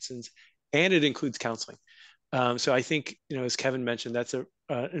with Parkinson's. And it includes counseling. So I think, as Kevin mentioned, that's an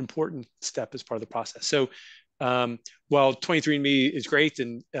important step as part of the process. So while 23andMe is great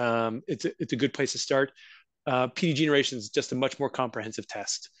and it's a good place to start, PD generation is just a much more comprehensive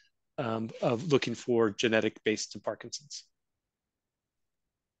test of looking for genetic based in Parkinson's.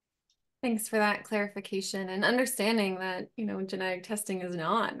 Thanks for that clarification and understanding that, genetic testing is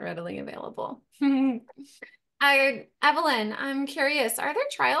not readily available. Evelyn, I'm curious, are there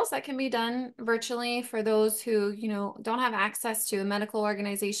trials that can be done virtually for those who, don't have access to a medical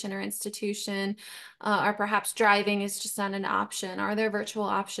organization or institution, or perhaps driving is just not an option? Are there virtual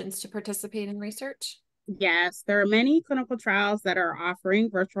options to participate in research? Yes, there are many clinical trials that are offering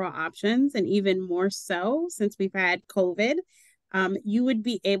virtual options, and even more so since we've had COVID. You would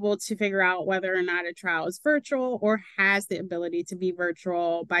be able to figure out whether or not a trial is virtual or has the ability to be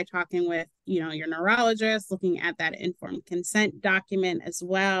virtual by talking with, your neurologist, looking at that informed consent document as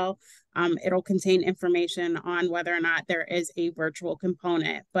well. It'll contain information on whether or not there is a virtual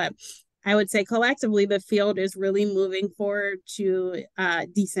component, but I would say collectively, the field is really moving forward to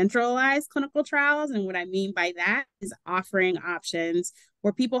decentralize clinical trials. And what I mean by that is offering options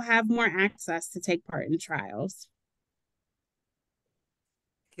where people have more access to take part in trials.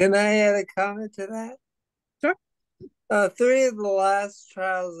 Can I add a comment to that? Sure. 3 of the last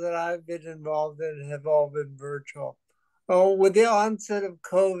trials that I've been involved in have all been virtual. With the onset of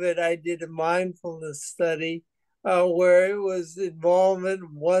COVID, I did a mindfulness study where it was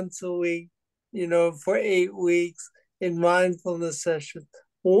involvement once a week, for 8 weeks in mindfulness sessions.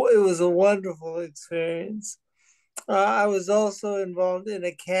 It was a wonderful experience. I was also involved in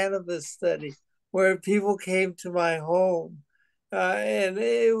a cannabis study where people came to my home, and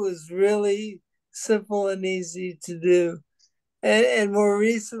it was really simple and easy to do. And more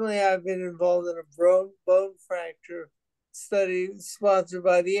recently, I've been involved in a bone fracture study sponsored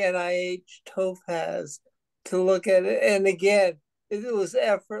by the NIH Topaz to look at it. And again, it was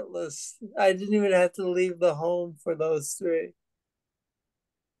effortless. I didn't even have to leave the home for those 3.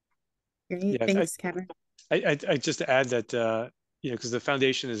 Great. Yeah, thanks, Kevin. I just add that, because the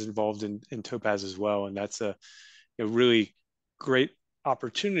foundation is involved in Topaz as well. And that's a really great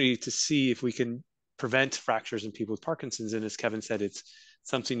opportunity to see if we can prevent fractures in people with Parkinson's. And as Kevin said, it's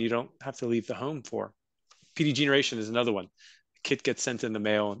something you don't have to leave the home for. PD generation is another one. The kit gets sent in the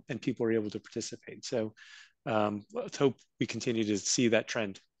mail and people are able to participate. So let's hope we continue to see that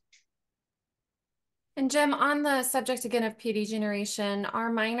trend. And Jim, on the subject again of PD generation,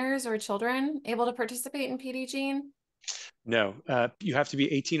 are minors or children able to participate in PD gene? No, you have to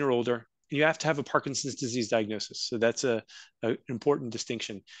be 18 or older. You have to have a Parkinson's disease diagnosis. So that's an important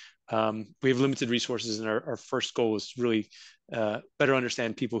distinction. We have limited resources, and our first goal is really better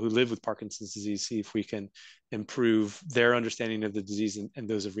understand people who live with Parkinson's disease, see if we can improve their understanding of the disease and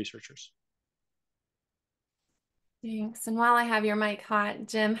those of researchers. Thanks. And while I have your mic hot,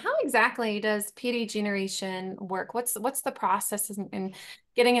 Jim, how exactly does PD generation work? What's the process in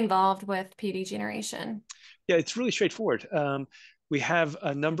getting involved with PD generation? Yeah, it's really straightforward. We have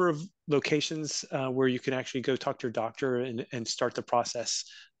a number of locations where you can actually go talk to your doctor and start the process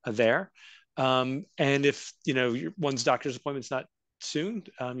there. And if one's doctor's appointment's not soon,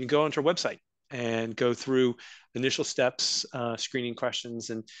 you go onto our website and go through initial steps, screening questions,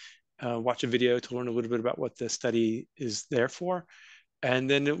 and watch a video to learn a little bit about what the study is there for, and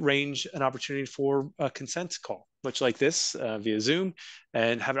then arrange an opportunity for a consent call, much like this via Zoom,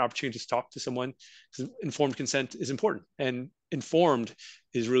 and have an opportunity to talk to someone. Informed consent is important, and informed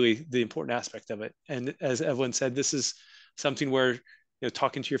is really the important aspect of it. And as Evelyn said, this is something where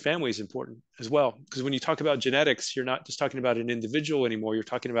talking to your family is important as well, because when you talk about genetics, you're not just talking about an individual anymore, you're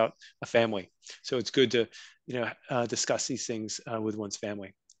talking about a family. So it's good to discuss these things with one's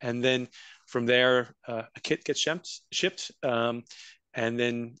family. And then from there, a kit gets shipped, and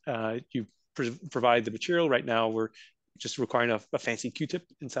then you provide the material. Right now, we're just requiring a fancy Q-tip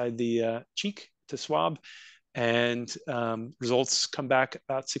inside the cheek to swab, and results come back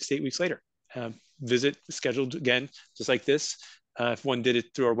about 6 to 8 weeks later. Visit scheduled again, just like this. If one did it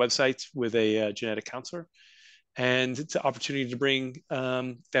through our website with a genetic counselor, and it's an opportunity to bring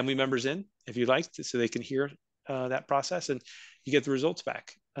family members in if you like, so they can hear that process, and you get the results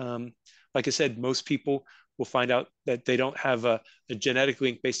back. Like I said, most people will find out that they don't have a genetic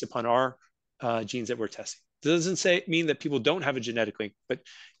link based upon our genes that we're testing. It doesn't mean that people don't have a genetic link, but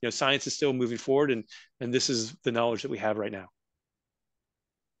science is still moving forward, and this is the knowledge that we have right now.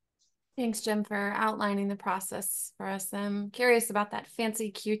 Thanks, Jim, for outlining the process for us. I'm curious about that fancy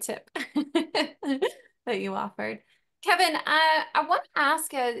Q-tip that you offered. Kevin, I want to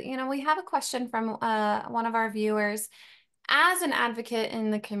ask, we have a question from one of our viewers. As an advocate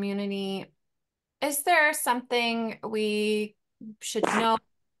in the community, is there something we should know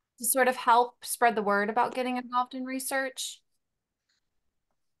to sort of help spread the word about getting involved in research?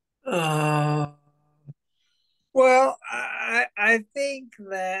 Well, I think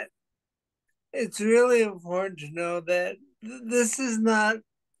that it's really important to know that this is not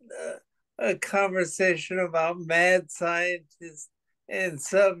a conversation about mad scientists and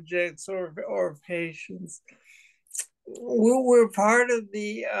subjects or patients. We're part of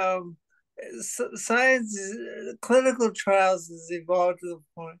the science. Clinical trials has evolved to the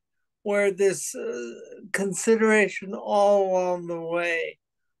point where there's consideration all along the way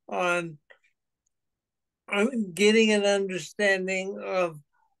on getting an understanding of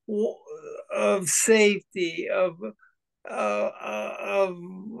safety, of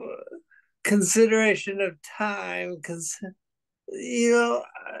consideration of time.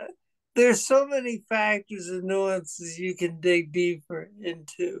 There's so many factors and nuances you can dig deeper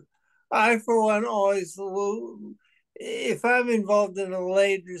into. I, for one, always, if I'm involved in a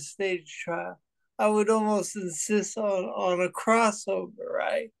later stage trial, I would almost insist on a crossover,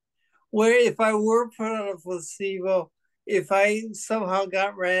 right? Where if I were put on a placebo, if I somehow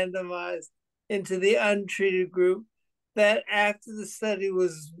got randomized into the untreated group, that after the study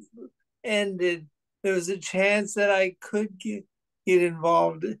was ended, there was a chance that I could get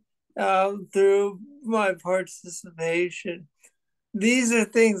involved through my participation. These are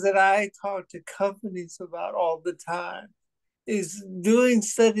things that I talk to companies about all the time, is doing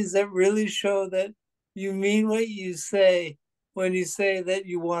studies that really show that you mean what you say when you say that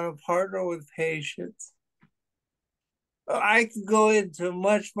you want to partner with patients. I could go into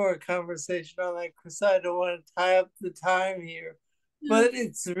much more conversation on that, Chris. I don't want to tie up the time here, but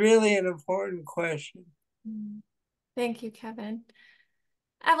it's really an important question. Thank you, Kevin.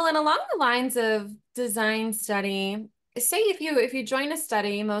 Evelyn, along the lines of design study, say if you join a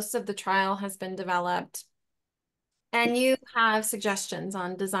study, most of the trial has been developed, and you have suggestions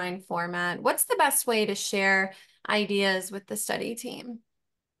on design format, what's the best way to share ideas with the study team?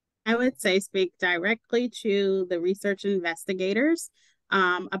 I would say speak directly to the research investigators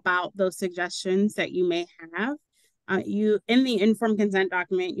about those suggestions that you may have. You in the informed consent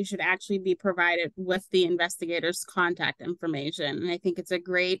document, you should actually be provided with the investigator's contact information. And I think it's a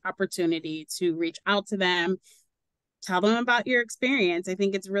great opportunity to reach out to them, tell them about your experience. I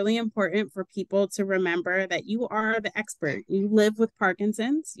think it's really important for people to remember that you are the expert. You live with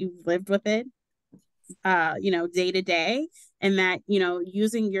Parkinson's, you've lived with it, day to day, and that,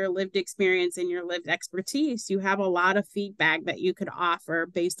 using your lived experience and your lived expertise, you have a lot of feedback that you could offer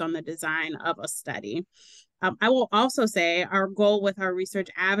based on the design of a study. I will also say our goal with our research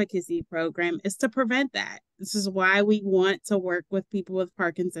advocacy program is to prevent that. This is why we want to work with people with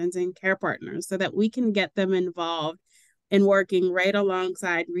Parkinson's and care partners, so that we can get them involved in working right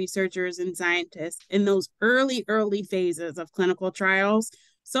alongside researchers and scientists in those early phases of clinical trials,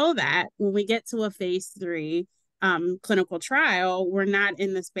 so that when we get to a phase 3 clinical trial, we're not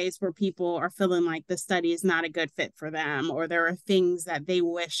in the space where people are feeling like the study is not a good fit for them, or there are things that they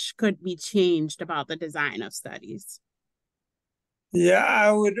wish could be changed about the design of studies. Yeah,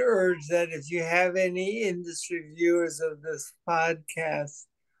 I would urge that if you have any industry viewers of this podcast,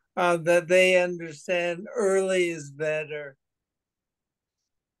 that they understand early is better.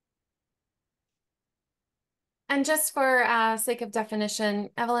 And just for sake of definition,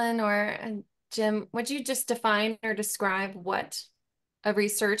 Evelyn or Jim, would you just define or describe what a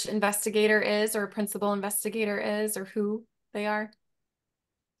research investigator is, or a principal investigator is, or who they are?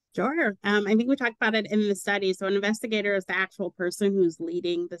 Sure. I think we talked about it in the study. So an investigator is the actual person who's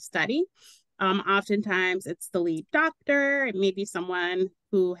leading the study. Oftentimes it's the lead doctor, it may be someone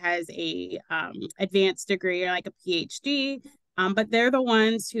who has a advanced degree or like a PhD, but they're the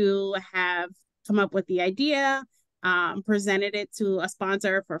ones who have come up with the idea, presented it to a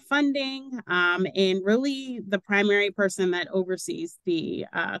sponsor for funding, and really the primary person that oversees the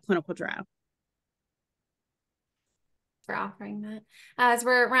clinical trial. For offering that. As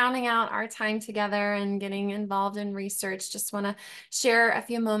we're rounding out our time together and getting involved in research, just want to share a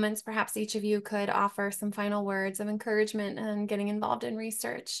few moments. Perhaps each of you could offer some final words of encouragement and getting involved in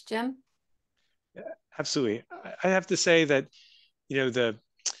research. Jim? Yeah, absolutely. I have to say that, the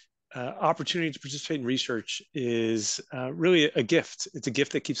opportunity to participate in research is really a gift. It's a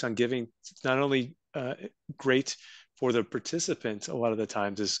gift that keeps on giving. It's not only great for the participant a lot of the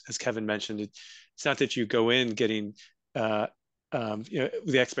times, as Kevin mentioned, it's not that you go in getting the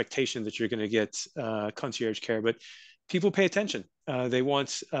expectation that you're going to get concierge care, but people pay attention. They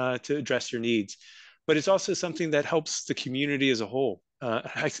want to address your needs, but it's also something that helps the community as a whole.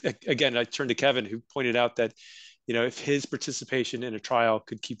 Again, I turn to Kevin, who pointed out that, if his participation in a trial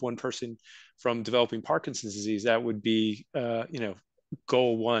could keep one person from developing Parkinson's disease, that would be,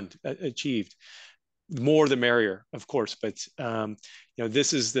 goal one achieved. The more the merrier, of course, but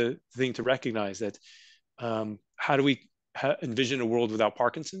this is the thing to recognize, that how do we envision a world without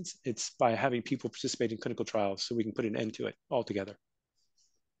Parkinson's? It's by having people participate in clinical trials so we can put an end to it altogether.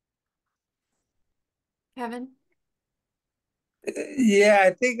 Kevin? Yeah,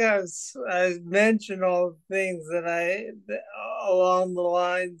 I think I mentioned all the things along the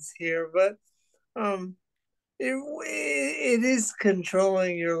lines here, but it is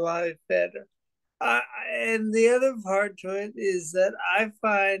controlling your life better. And the other part to it is that I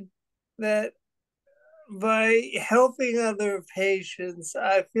find that by helping other patients,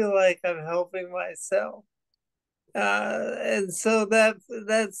 I feel like I'm helping myself. And so that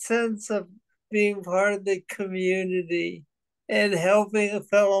sense of being part of the community and helping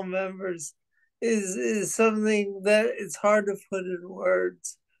fellow members is something that it's hard to put in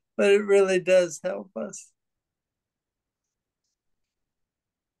words, but it really does help us.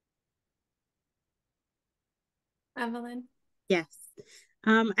 Evelyn? Yes.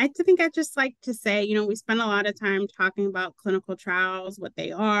 I think I'd just like to say, we spend a lot of time talking about clinical trials, what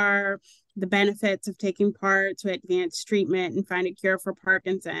they are, the benefits of taking part to advance treatment and find a cure for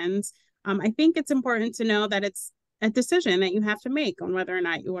Parkinson's. I think it's important to know that it's a decision that you have to make on whether or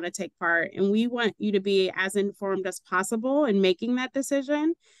not you want to take part. And we want you to be as informed as possible in making that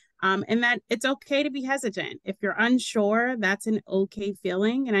decision. And that it's okay to be hesitant. If you're unsure, that's an okay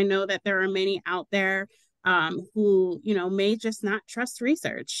feeling. And I know that there are many out there who, may just not trust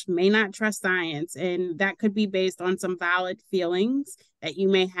research, may not trust science. And that could be based on some valid feelings that you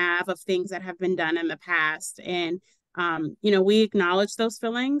may have of things that have been done in the past. And, we acknowledge those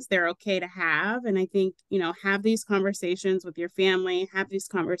feelings. They're okay to have. And I think, have these conversations with your family, have these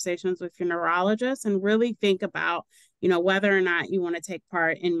conversations with your neurologist, and really think about, whether or not you want to take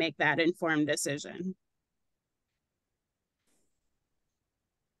part and make that informed decision.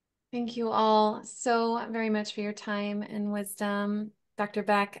 Thank you all so very much for your time and wisdom. Dr.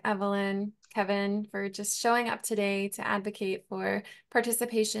 Beck, Evelyn, Kevin, for just showing up today to advocate for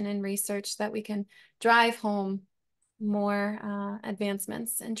participation in research that we can drive home more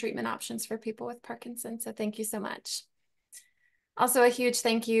advancements and treatment options for people with Parkinson's. So thank you so much. Also, a huge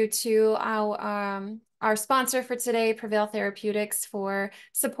thank you to our sponsor for today, Prevail Therapeutics, for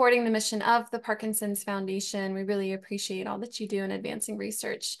supporting the mission of the Parkinson's Foundation. We really appreciate all that you do in advancing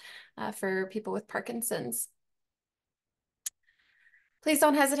research for people with Parkinson's. Please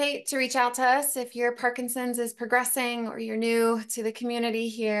don't hesitate to reach out to us if your Parkinson's is progressing or you're new to the community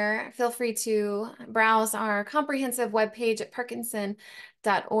here. Feel free to browse our comprehensive webpage at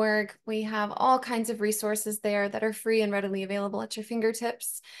parkinson.org. We have all kinds of resources there that are free and readily available at your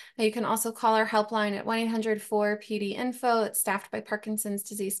fingertips. You can also call our helpline at 1-800-4PD-INFO. It's staffed by Parkinson's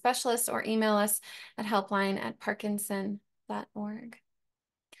disease specialists, or email us at helpline@parkinson.org.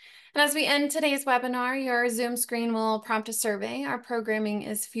 And as we end today's webinar, your Zoom screen will prompt a survey. Our programming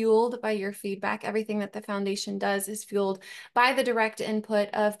is fueled by your feedback. Everything that the foundation does is fueled by the direct input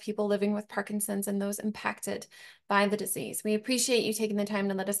of people living with Parkinson's and those impacted by the disease. We appreciate you taking the time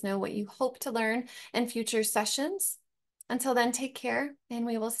to let us know what you hope to learn in future sessions. Until then, take care, and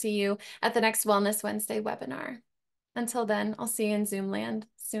we will see you at the next Wellness Wednesday webinar. Until then, I'll see you in Zoom land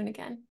soon again.